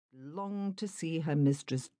longed to see her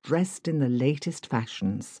mistress dressed in the latest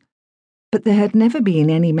fashions. But there had never been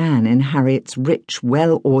any man in Harriet's rich,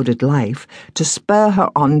 well-ordered life to spur her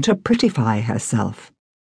on to prettify herself.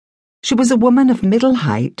 She was a woman of middle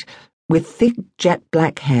height, with thick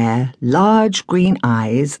jet-black hair, large green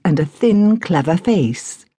eyes, and a thin, clever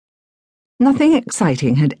face. Nothing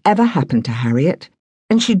exciting had ever happened to Harriet,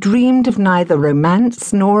 and she dreamed of neither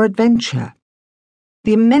romance nor adventure.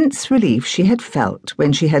 The immense relief she had felt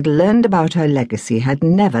when she had learned about her legacy had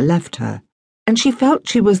never left her, and she felt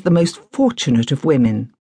she was the most fortunate of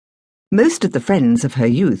women. Most of the friends of her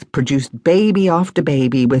youth produced baby after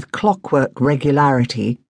baby with clockwork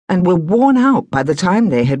regularity and were worn out by the time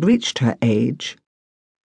they had reached her age.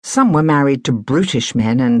 Some were married to brutish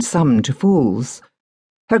men and some to fools.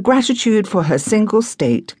 Her gratitude for her single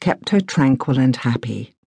state kept her tranquil and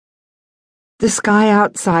happy. The sky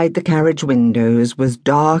outside the carriage windows was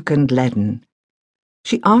dark and leaden.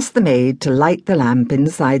 She asked the maid to light the lamp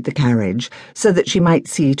inside the carriage so that she might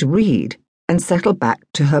see to read, and settle back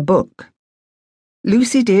to her book.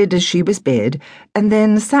 Lucy did as she was bid, and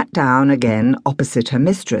then sat down again opposite her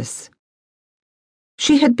mistress.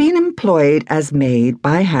 She had been employed as maid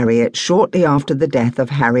by Harriet shortly after the death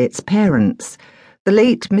of Harriet's parents. The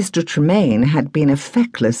late Mr. Tremaine had been a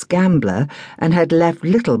feckless gambler and had left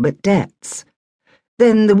little but debts.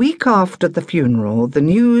 Then, the week after the funeral, the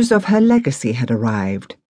news of her legacy had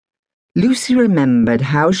arrived. Lucy remembered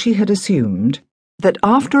how she had assumed that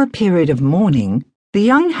after a period of mourning, the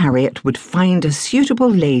young Harriet would find a suitable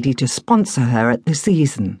lady to sponsor her at the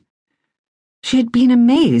season. She had been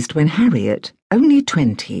amazed when Harriet, only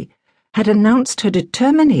 20, had announced her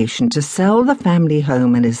determination to sell the family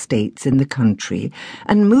home and estates in the country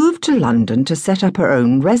and move to London to set up her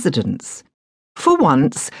own residence. For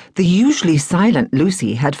once, the usually silent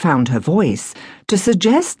Lucy had found her voice to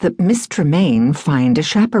suggest that Miss Tremaine find a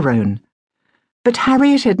chaperone. But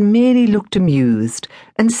Harriet had merely looked amused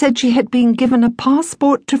and said she had been given a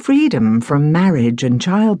passport to freedom from marriage and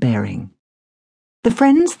childbearing. The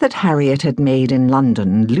friends that Harriet had made in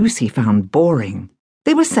London Lucy found boring.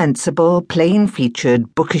 They were sensible,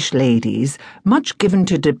 plain-featured, bookish ladies, much given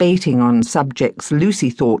to debating on subjects Lucy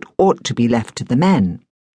thought ought to be left to the men.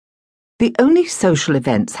 The only social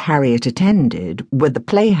events Harriet attended were the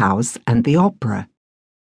playhouse and the opera.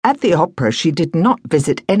 At the opera she did not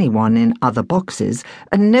visit anyone in other boxes,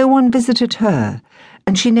 and no one visited her,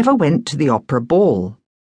 and she never went to the opera ball.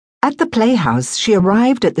 At the playhouse she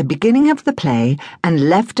arrived at the beginning of the play and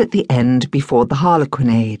left at the end before the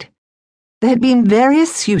harlequinade. There had been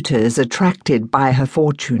various suitors attracted by her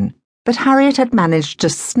fortune, but Harriet had managed to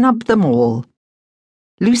snub them all.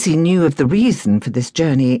 Lucy knew of the reason for this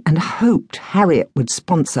journey and hoped Harriet would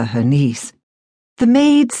sponsor her niece. The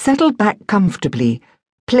maid settled back comfortably,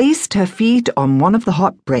 placed her feet on one of the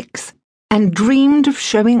hot bricks, and dreamed of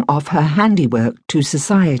showing off her handiwork to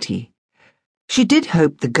society. She did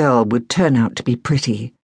hope the girl would turn out to be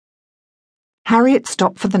pretty. Harriet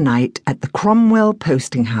stopped for the night at the Cromwell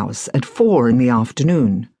posting house at 4 in the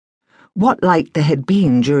afternoon. What light there had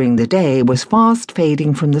been during the day was fast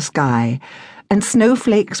fading from the sky, and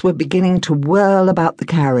snowflakes were beginning to whirl about the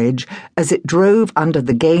carriage as it drove under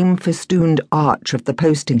the game-festooned arch of the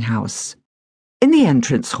posting house. In the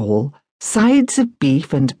entrance hall, sides of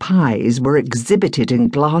beef and pies were exhibited in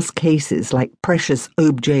glass cases like precious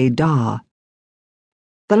objets d'art.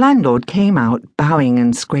 The landlord came out, bowing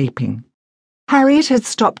and scraping. Harriet had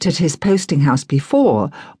stopped at his posting house before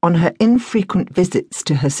on her infrequent visits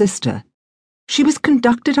to her sister. She was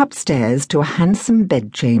conducted upstairs to a handsome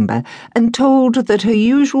bedchamber and told that her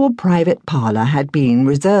usual private parlour had been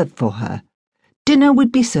reserved for her. Dinner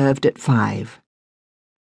would be served at 5.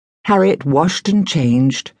 Harriet washed and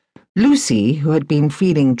changed. Lucy, who had been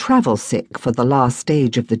feeling travel-sick for the last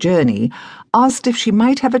stage of the journey, asked if she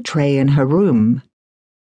might have a tray in her room.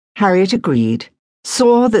 Harriet agreed,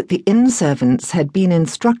 saw that the inn servants had been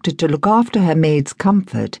instructed to look after her maid's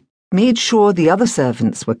comfort, made sure the other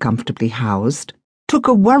servants were comfortably housed, took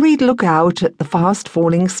a worried look out at the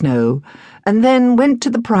fast-falling snow, and then went to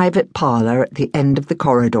the private parlour at the end of the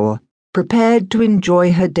corridor, prepared to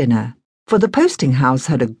enjoy her dinner, for the posting house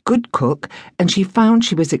had a good cook and she found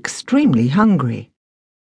she was extremely hungry.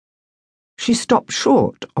 She stopped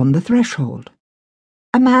short on the threshold.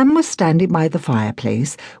 A man was standing by the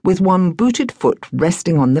fireplace with one booted foot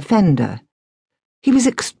resting on the fender. He was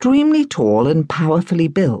extremely tall and powerfully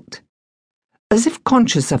built. As if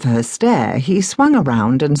conscious of her stare, he swung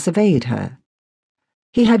around and surveyed her.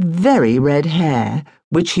 He had very red hair,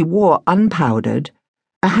 which he wore unpowdered,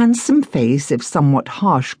 a handsome face of somewhat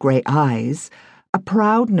harsh grey eyes, a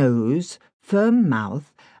proud nose, firm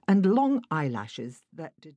mouth, and long eyelashes that did